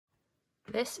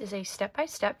This is a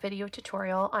step-by-step video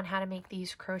tutorial on how to make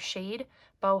these crocheted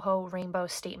boho rainbow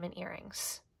statement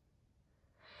earrings.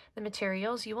 The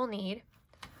materials you will need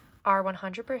are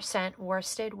 100%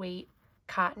 worsted weight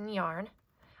cotton yarn.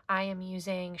 I am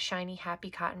using Shiny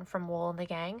Happy Cotton from Wool & the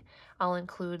Gang. I'll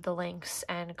include the links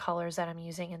and colors that I'm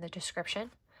using in the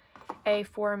description. A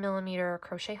 4mm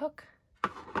crochet hook,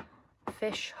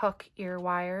 fish hook ear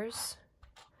wires,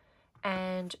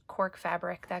 and cork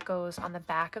fabric that goes on the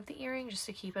back of the earring just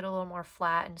to keep it a little more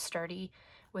flat and sturdy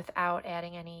without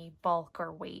adding any bulk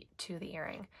or weight to the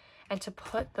earring. And to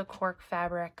put the cork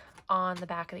fabric on the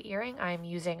back of the earring, I'm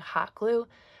using hot glue,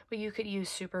 but you could use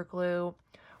super glue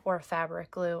or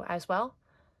fabric glue as well.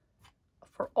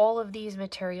 For all of these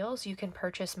materials, you can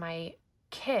purchase my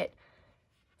kit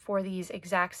for these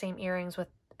exact same earrings with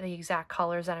the exact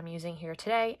colors that I'm using here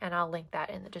today, and I'll link that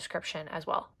in the description as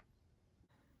well.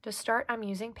 To start, I'm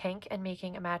using pink and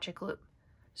making a magic loop.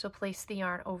 So place the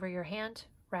yarn over your hand,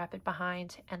 wrap it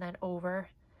behind, and then over,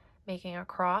 making a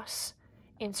cross.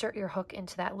 Insert your hook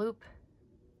into that loop,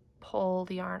 pull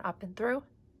the yarn up and through,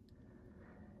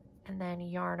 and then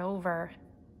yarn over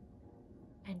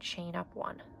and chain up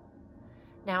one.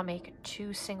 Now make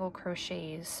 2 single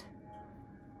crochets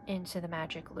into the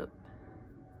magic loop.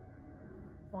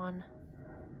 1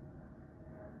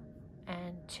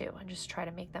 and 2, and just try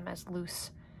to make them as loose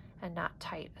and not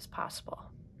tight as possible.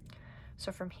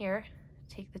 So from here,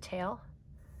 take the tail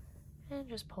and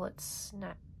just pull it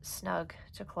snug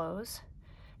to close.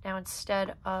 Now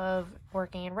instead of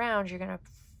working in rounds, you're going to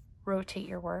rotate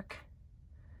your work,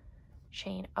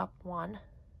 chain up 1,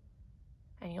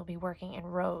 and you'll be working in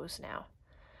rows now.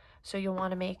 So you'll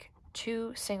want to make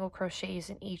 2 single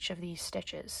crochets in each of these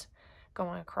stitches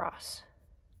going across.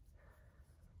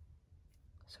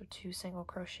 So 2 single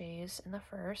crochets in the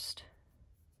first,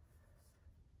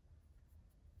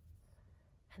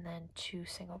 and then 2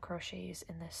 single crochets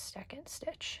in this second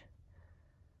stitch.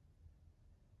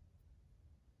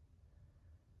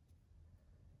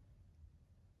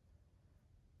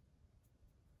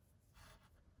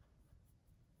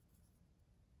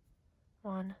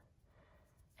 One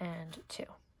and 2.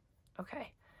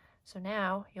 Okay, so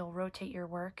now you'll rotate your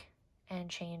work and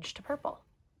change to purple.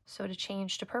 So to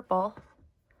change to purple,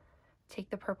 take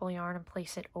the purple yarn and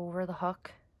place it over the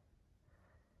hook,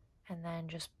 and then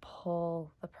just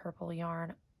pull the purple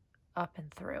yarn up and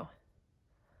through.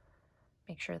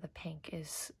 Make sure the pink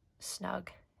is snug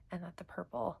and that the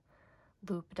purple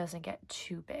loop doesn't get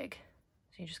too big.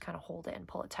 So you just kind of hold it and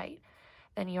pull it tight.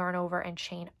 Then yarn over and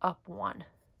chain up 1.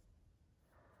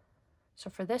 So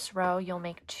for this row, you'll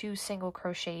make 2 single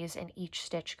crochets in each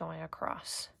stitch going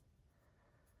across.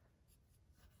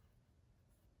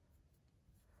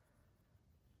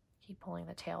 Keep pulling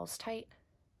the tails tight.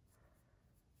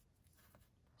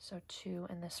 So 2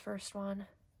 in this first one,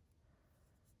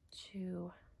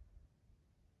 2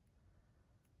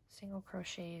 single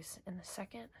crochets in the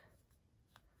second.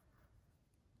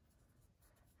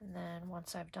 And then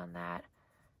once I've done that,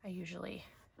 I usually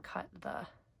cut the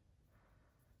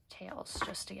tails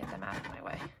just to get them out of my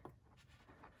way.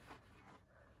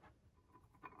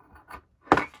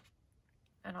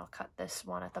 And I'll cut this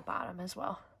one at the bottom as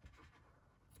well.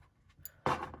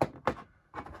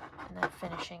 And then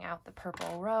finishing out the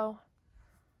purple row,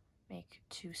 make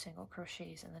 2 single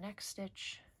crochets in the next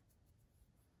stitch.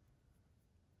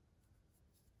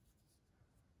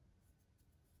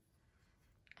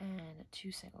 And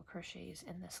 2 single crochets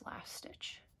in this last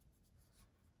stitch.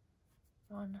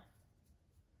 1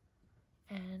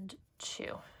 and 2.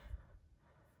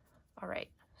 All right,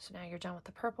 so now you're done with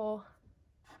the purple.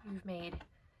 You've made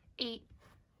 8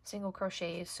 single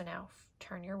crochets, so now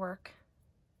turn your work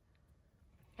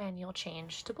and you'll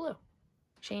change to blue.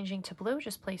 Changing to blue,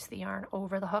 just place the yarn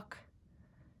over the hook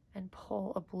and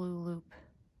pull a blue loop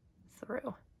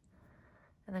through.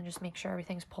 And then just make sure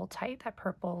everything's pulled tight. That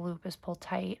purple loop is pulled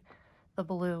tight. The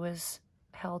blue is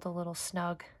held a little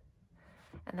snug.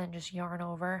 And then just yarn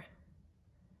over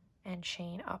and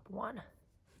chain up 1.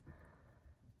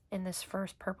 In this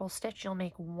first purple stitch, you'll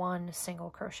make 1 single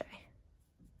crochet.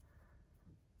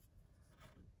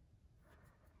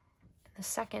 In the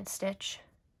second stitch,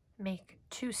 make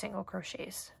 2 single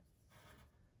crochets.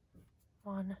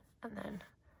 1 and then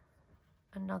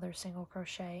another single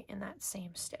crochet in that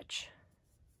same stitch.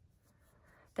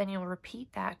 Then you'll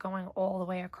repeat that going all the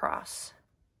way across.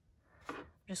 I'm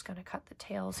just going to cut the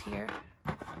tails here.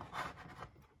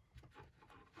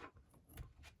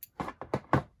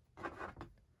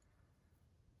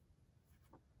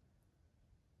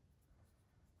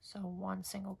 So 1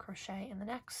 single crochet in the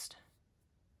next,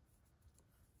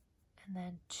 and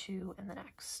then 2 in the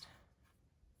next.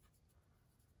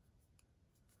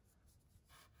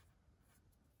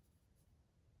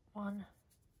 1,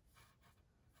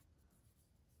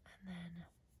 and then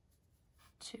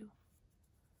 2.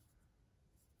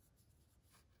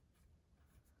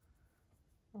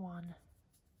 1,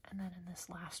 and then in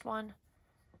this last one,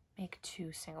 make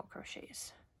 2 single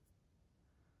crochets.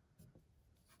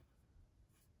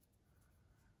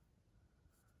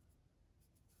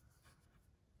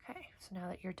 Okay, so now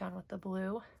that you're done with the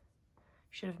blue, you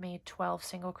should have made 12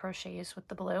 single crochets with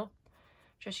the blue.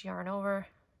 Just yarn over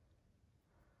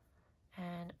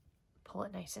and pull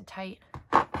it nice and tight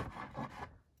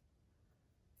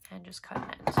and just cut an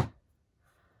end.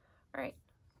 All right,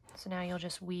 so now you'll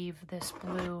just weave this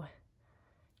blue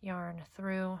yarn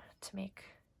through to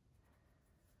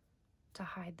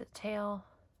hide the tail.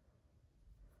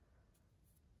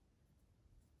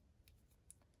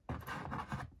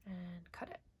 And cut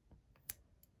it.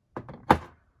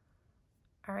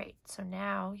 All right, so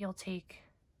now you'll take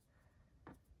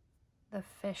the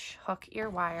fish hook ear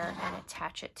wire and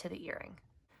attach it to the earring.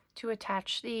 To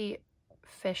attach the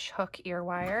fish hook ear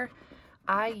wire,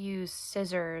 I use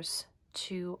scissors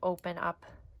to open up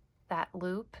that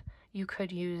loop. You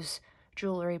could use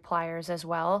jewelry pliers as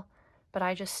well, but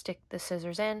I just stick the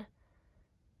scissors in.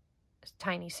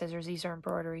 Tiny scissors, these are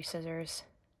embroidery scissors,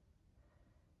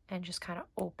 and just kind of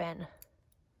open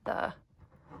the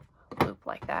loop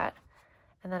like that.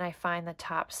 And then I find the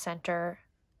top center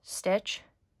stitch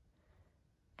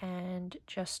and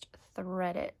just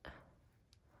thread it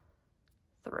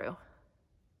through,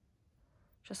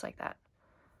 just like that.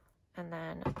 And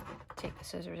then take the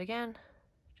scissors again,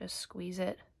 just squeeze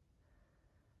it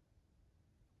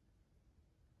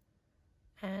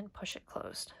and push it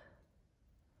closed.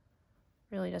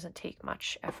 Really doesn't take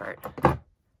much effort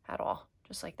at all,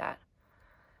 just like that.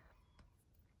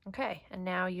 Okay, and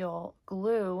now you'll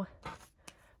glue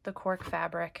the cork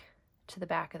fabric to the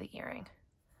back of the earring.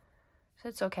 So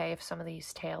it's okay if some of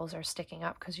these tails are sticking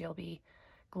up because you'll be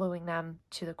gluing them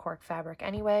to the cork fabric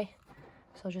anyway.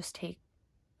 So just take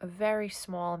a very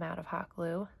small amount of hot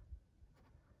glue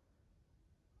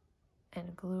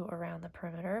and glue around the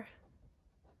perimeter,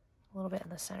 a little bit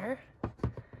in the center.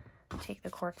 Take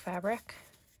the cork fabric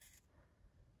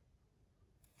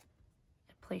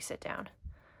and place it down.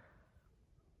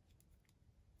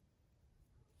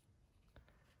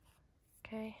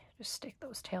 Okay, just stick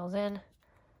those tails in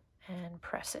and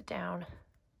press it down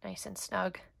nice and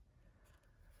snug.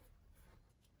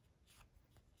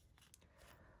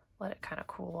 Let it kind of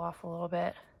cool off a little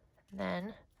bit. And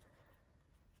then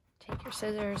take your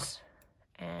scissors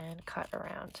and cut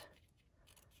around.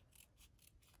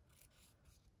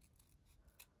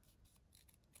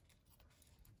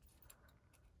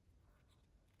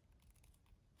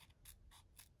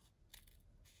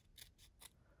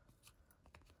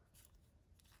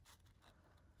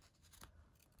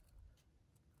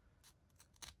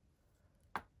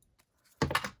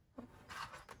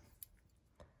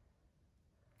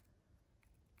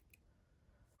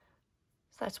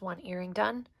 That's one earring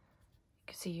done. You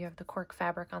can see you have the cork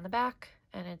fabric on the back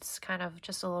and it's kind of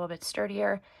just a little bit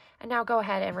sturdier. And now go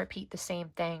ahead and repeat the same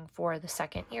thing for the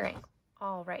second earring.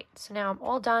 All right, so now I'm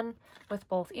all done with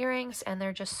both earrings and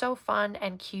they're just so fun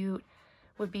and cute.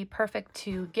 Would be perfect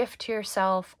to gift to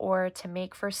yourself or to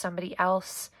make for somebody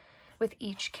else. With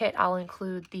each kit, I'll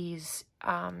include these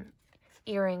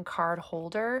earring card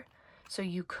holder. So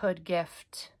you could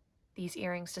gift these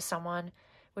earrings to someone,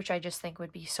 which I just think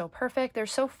would be so perfect. They're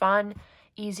so fun,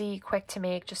 easy, quick to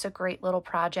make, just a great little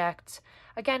project.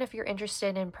 Again, if you're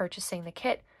interested in purchasing the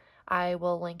kit, I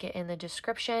will link it in the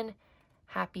description.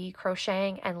 Happy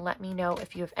crocheting and let me know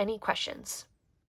if you have any questions.